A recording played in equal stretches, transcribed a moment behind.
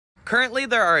Currently,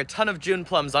 there are a ton of June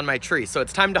plums on my tree, so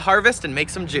it's time to harvest and make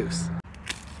some juice.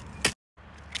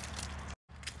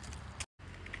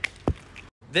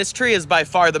 This tree is by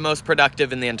far the most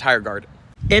productive in the entire garden.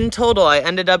 In total, I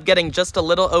ended up getting just a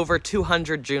little over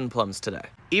 200 June plums today.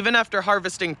 Even after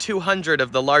harvesting 200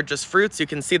 of the largest fruits, you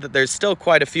can see that there's still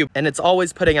quite a few, and it's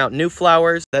always putting out new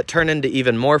flowers that turn into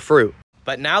even more fruit.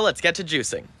 But now let's get to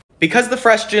juicing. Because the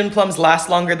fresh June plums last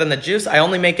longer than the juice, I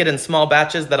only make it in small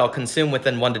batches that I'll consume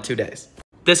within 1 to 2 days.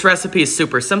 This recipe is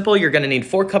super simple. You're gonna need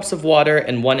 4 cups of water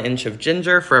and 1 inch of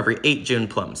ginger for every 8 June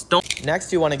plums.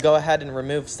 Next, you wanna go ahead and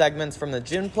remove segments from the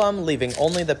June plum, leaving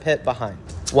only the pit behind.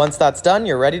 Once that's done,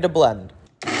 you're ready to blend.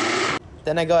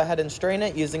 Then I go ahead and strain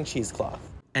it using cheesecloth.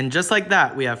 And just like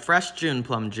that, we have fresh June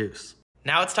plum juice.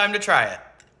 Now it's time to try it.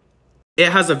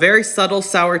 It has a very subtle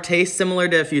sour taste, similar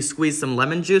to if you squeeze some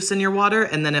lemon juice in your water,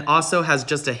 and then it also has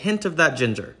just a hint of that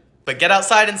ginger. But get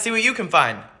outside and see what you can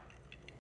find.